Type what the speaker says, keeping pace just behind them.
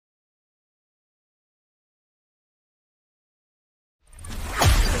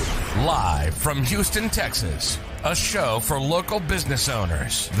Live from Houston, Texas, a show for local business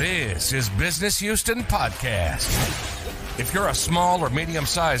owners. This is Business Houston Podcast. If you're a small or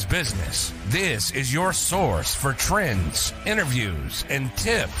medium-sized business, this is your source for trends, interviews, and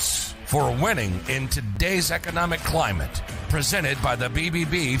tips for winning in today's economic climate. Presented by the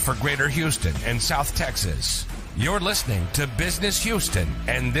BBB for Greater Houston and South Texas. You're listening to Business Houston,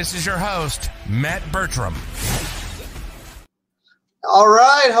 and this is your host, Matt Bertram. All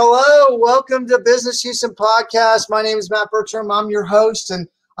right. Hello. Welcome to Business Houston Podcast. My name is Matt Bertram. I'm your host, and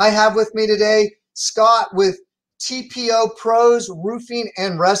I have with me today Scott with TPO Pros Roofing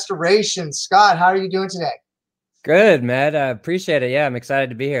and Restoration. Scott, how are you doing today? Good, Matt. I appreciate it. Yeah, I'm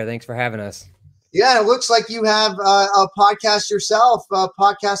excited to be here. Thanks for having us. Yeah, it looks like you have a podcast yourself, a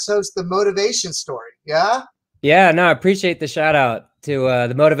podcast host, The Motivation Story. Yeah? Yeah, no, I appreciate the shout out to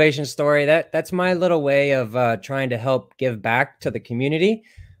The Motivation Story. That's my little way of trying to help give back to the community.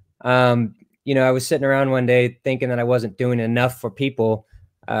 I was sitting around one day thinking that I wasn't doing enough for people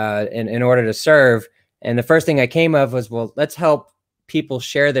in order to serve. And the first thing I came of was, well, let's help people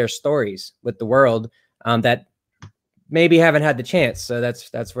share their stories with the world that maybe haven't had the chance. So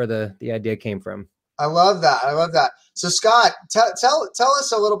that's where the idea came from. I love that. So Scott, tell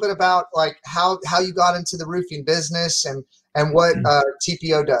us a little bit about like how you got into the roofing business and what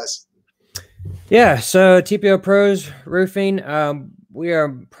TPO does. Yeah. So TPO Pros Roofing, we are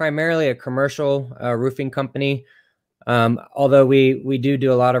primarily a commercial roofing company. Although we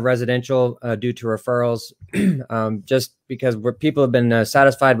do a lot of residential due to referrals, just because people have been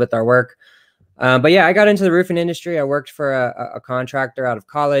satisfied with our work. But yeah, I got into the roofing industry. I worked for a contractor out of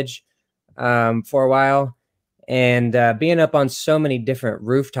college for a while, and being up on so many different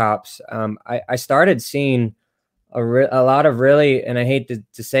rooftops, I started seeing a lot of really, and I hate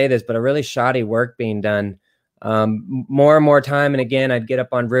to say this, but a really shoddy work being done. More and more time, and again, I'd get up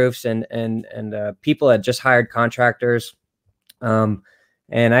on roofs, and people had just hired contractors, and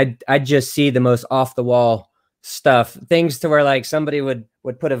I'd just see the most off the wall stuff, things to where like somebody would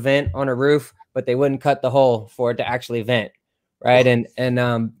put a vent on a roof, but they wouldn't cut the hole for it to actually vent, right?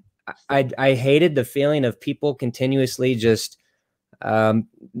 And I hated the feeling of people continuously just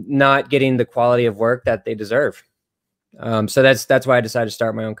not getting the quality of work that they deserve. So that's why I decided to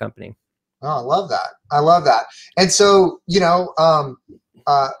start my own company. Oh, I love that. And so,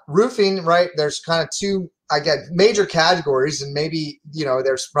 roofing, right? There's kind of two, major categories, and maybe,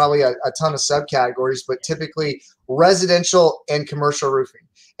 there's probably a ton of subcategories, but typically residential and commercial roofing.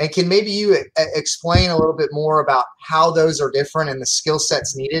 And can maybe you explain a little bit more about how those are different and the skill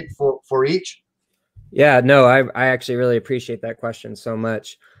sets needed for each? Yeah, no, I actually really appreciate that question so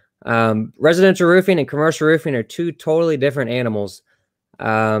much. Residential roofing and commercial roofing are two totally different animals.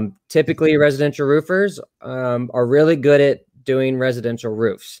 Typically residential roofers are really good at doing residential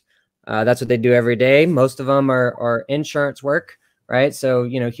roofs. That's what they do every day. Most of them are insurance work, right? So,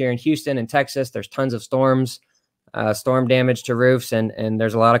 here in Houston and Texas, there's tons of storms, storm damage to roofs, and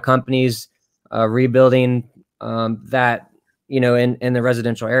there's a lot of companies rebuilding that, in the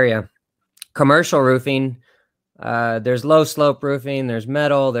residential area. Commercial roofing, there's low slope roofing, there's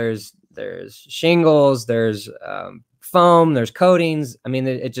metal, there's shingles, there's foam, there's coatings. I mean,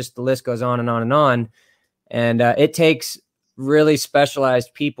 the list goes on and on and on. And it takes really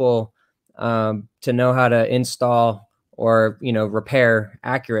specialized people to know how to install or, repair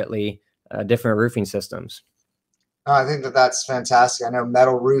accurately different roofing systems. I think that's fantastic. I know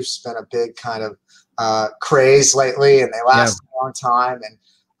metal roofs been a big kind of craze lately, and they last a long time. And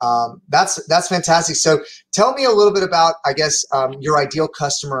that's fantastic. So tell me a little bit about, I guess, your ideal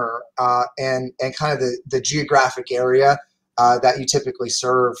customer and kind of the geographic area that you typically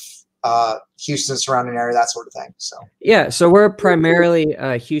serve, Houston, surrounding area, that sort of thing. So we're primarily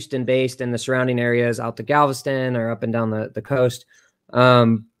Houston based, in the surrounding areas out to Galveston or up and down the coast.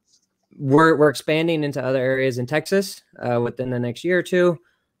 We're expanding into other areas in Texas within the next year or two,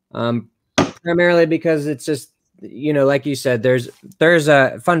 primarily because it's just, like you said, there's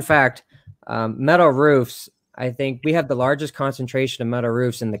a fun fact, metal roofs. I think we have the largest concentration of metal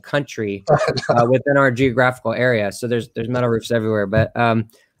roofs in the country within our geographical area. So there's metal roofs everywhere. But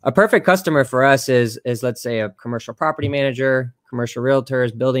a perfect customer for us is let's say a commercial property manager, commercial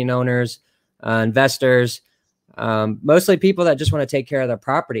realtors, building owners, investors, mostly people that just want to take care of their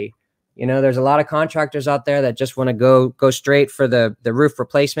property. There's a lot of contractors out there that just want to go straight for the roof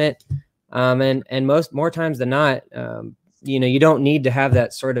replacement. And more times than not, you don't need to have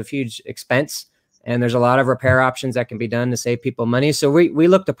that sort of huge expense, and there's a lot of repair options that can be done to save people money. So we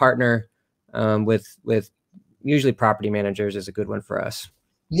look to partner with usually property managers is a good one for us.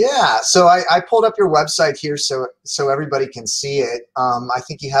 Yeah, so I pulled up your website here so everybody can see it. I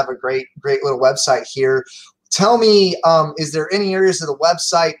think you have a great little website here. Tell me, is there any areas of the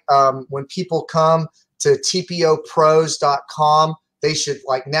website when people come to tpopros.com they should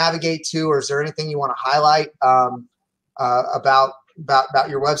like navigate to, or is there anything you want to highlight about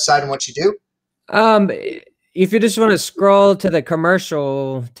your website and what you do? If you just want to scroll to the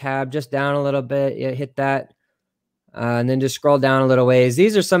commercial tab, just down a little bit, you hit that. And then just scroll down a little ways.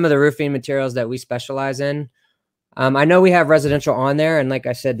 These are some of the roofing materials that we specialize in. I know we have residential on there, and like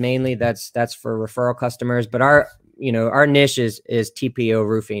I said, mainly that's for referral customers. But our niche is TPO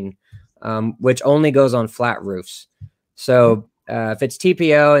roofing, which only goes on flat roofs. So if it's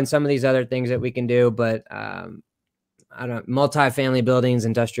TPO and some of these other things that we can do, but I don't multifamily buildings,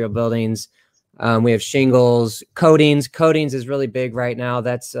 industrial buildings. We have shingles, coatings. Coatings is really big right now.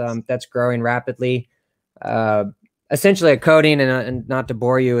 That's growing rapidly. Essentially a coating, and not to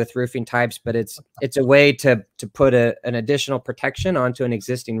bore you with roofing types, but it's a way to put an additional protection onto an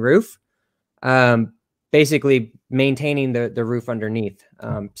existing roof, basically maintaining the roof underneath.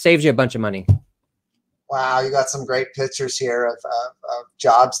 Saves you a bunch of money. Wow, you got some great pictures here of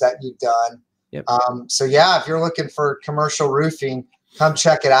jobs that you've done. Yep. So yeah, if you're looking for commercial roofing, come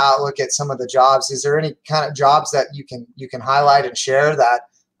check it out. Look at some of the jobs. Is there any kind of jobs that you can highlight and share that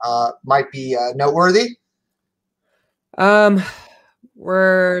might be noteworthy? We're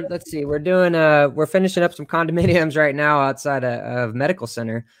finishing up some condominiums right now outside of medical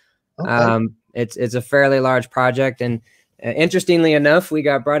center. Okay. It's a fairly large project, and interestingly enough, we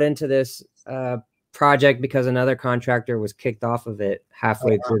got brought into this project because another contractor was kicked off of it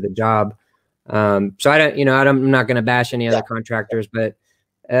halfway through the job. So I'm not going to bash any other contractors, but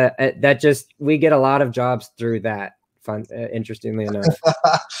we get a lot of jobs through that. Fun, interestingly enough.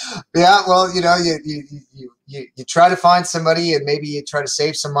 Yeah, well, you try to find somebody, and maybe you try to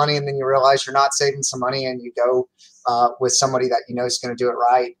save some money, and then you realize you're not saving some money, and you go with somebody that you know is going to do it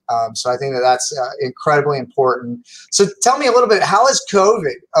right. So I think that's incredibly important. So tell me a little bit, how has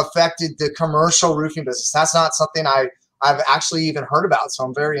COVID affected the commercial roofing business? That's not something I've actually even heard about, so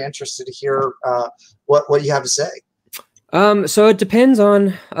I'm very interested to hear what you have to say. So it depends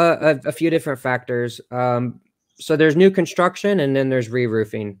on a few different factors. So there's new construction, and then there's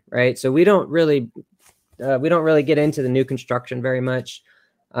re-roofing, right? So we don't really get into the new construction very much.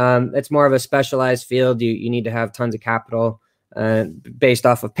 It's more of a specialized field. You need to have tons of capital based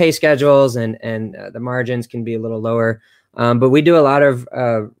off of pay schedules, and the margins can be a little lower. But we do a lot of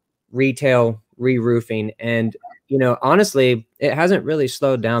retail re-roofing, and honestly, it hasn't really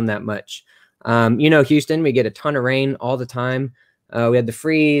slowed down that much. Houston, we get a ton of rain all the time. We had the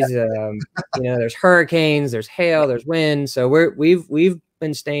freeze, there's hurricanes, there's hail, there's wind. So we've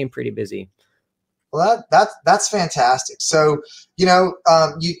been staying pretty busy. Well, that's fantastic. So, you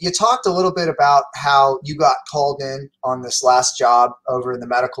talked a little bit about how you got called in on this last job over in the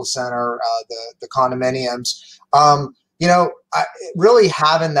medical center, the condominiums. Really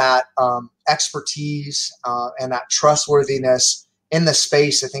having that expertise and that trustworthiness in the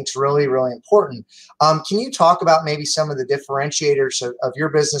space, I think, is really, really important. Can you talk about maybe some of the differentiators of your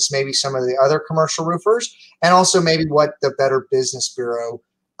business, maybe some of the other commercial roofers, and also maybe what the Better Business Bureau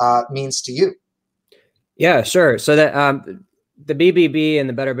means to you? Yeah, sure. So that the BBB and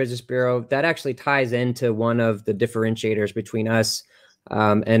the Better Business Bureau, that actually ties into one of the differentiators between us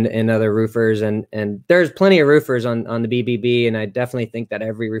and other roofers. And there's plenty of roofers on the BBB, and I definitely think that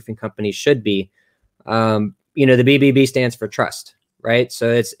every roofing company should be. The BBB stands for trust, right? So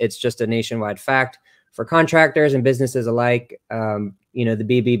it's just a nationwide fact for contractors and businesses alike. The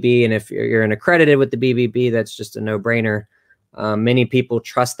BBB, and if you're accredited with the BBB, that's just a no-brainer. Many people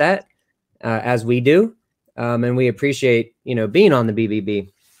trust that, as we do, and we appreciate being on the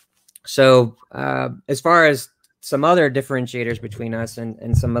BBB. So as far as some other differentiators between us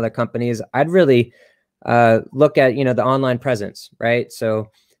and some other companies, I'd really look at the online presence, right?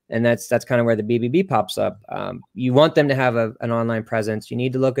 So. And that's kind of where the BBB pops up. You want them to have an online presence. You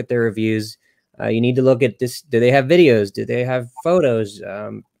need to look at their reviews. You need to look at this. Do they have videos? Do they have photos?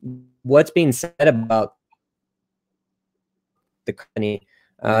 What's being said about the company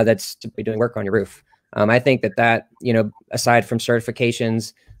that's doing work on your roof? I think that aside from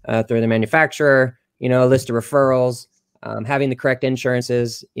certifications through the manufacturer, a list of referrals, having the correct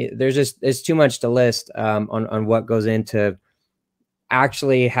insurances, there's too much to list on what goes into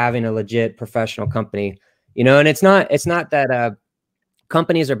actually having a legit professional company, and it's not that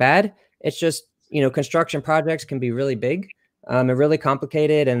companies are bad. It's just, construction projects can be really big and really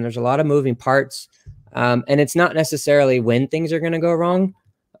complicated, and there's a lot of moving parts. And it's not necessarily when things are going to go wrong.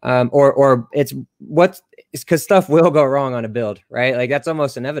 or it's because stuff will go wrong on a build, right? Like that's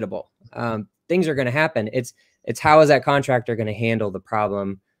almost inevitable. Things are going to happen. It's how is that contractor going to handle the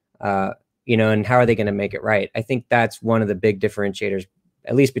problem, and how are they going to make it right? I think that's one of the big differentiators,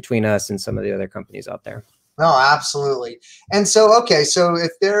 at least between us and some of the other companies out there. No, absolutely. And so, okay, so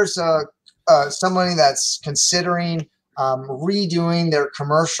if there's somebody that's considering redoing their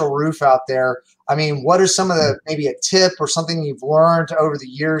commercial roof out there, I mean, what are some of the, maybe a tip or something you've learned over the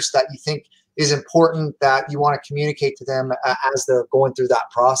years that you think is important that you want to communicate to them as they're going through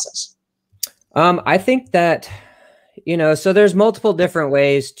that process? I think that, so there's multiple different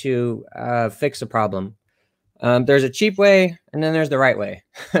ways to fix a problem. There's a cheap way and then there's the right way,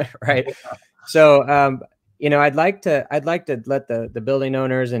 right? So, I'd like to let the building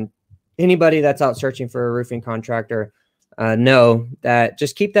owners and anybody that's out searching for a roofing contractor know that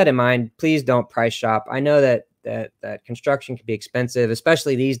just keep that in mind. Please don't price shop. I know that construction can be expensive,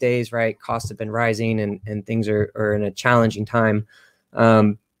 especially these days, right? Costs have been rising and things are in a challenging time.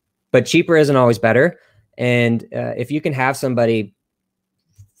 But cheaper isn't always better. And if you can have somebody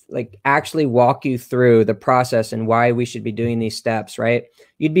like actually walk you through the process and why we should be doing these steps, right?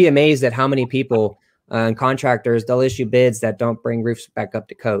 You'd be amazed at how many people and contractors, they'll issue bids that don't bring roofs back up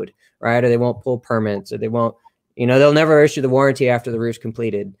to code, right? Or they won't pull permits, or they won't, they'll never issue the warranty after the roof's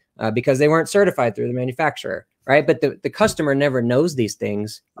completed because they weren't certified through the manufacturer, right? But the customer never knows these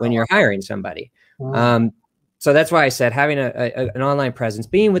things when you're hiring somebody. So that's why I said having an online presence,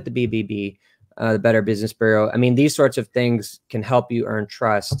 being with the BBB, the Better Business Bureau. I mean, these sorts of things can help you earn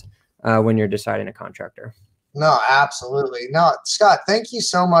trust when you're deciding a contractor. No, absolutely. No, Scott, thank you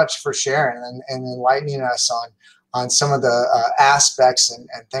so much for sharing and enlightening us on some of the aspects and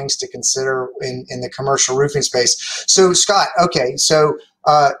things to consider in the commercial roofing space. So, Scott, okay, so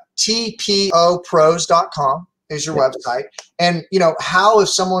tpopros.com is your website. And, how, if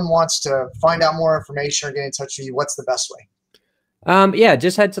someone wants to find out more information or get in touch with you, what's the best way? Yeah,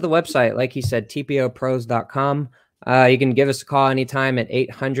 just head to the website. Like he said, tpopros.com. You can give us a call anytime at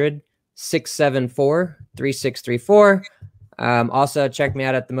 800-674-3634. Also check me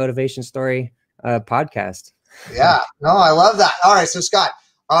out at the Motivation Story podcast. Yeah, no, I love that. All right. So Scott,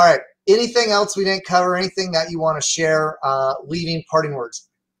 all right. Anything else we didn't cover? Anything that you want to share, leaving parting words?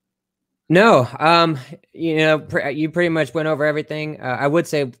 No, you pretty much went over everything. I would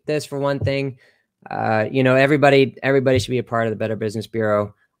say this for one thing, everybody should be a part of the Better Business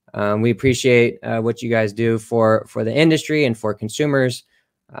Bureau. We appreciate what you guys do for the industry and for consumers,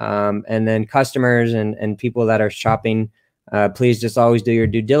 and then customers and people that are shopping. Please just always do your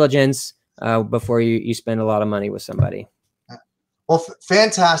due diligence before you spend a lot of money with somebody. Well,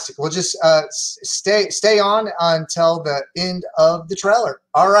 fantastic. We'll just stay on until the end of the trailer.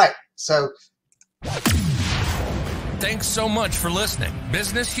 All right. So thanks so much for listening.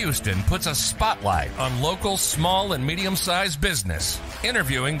 Business Houston puts a spotlight on local small and medium-sized business,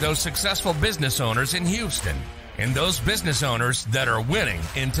 interviewing those successful business owners in Houston and those business owners that are winning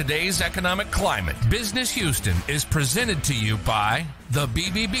in today's economic climate. Business Houston is presented to you by the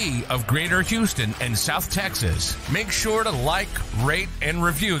BBB of Greater Houston and South Texas. Make sure to like, rate, and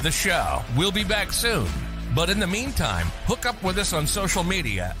review the show. We'll be back soon. But in the meantime, hook up with us on social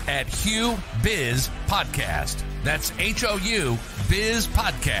media at Hugh Biz Podcast. That's HOU Biz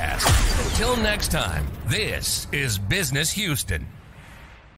Podcast. Till next time, this is Business Houston.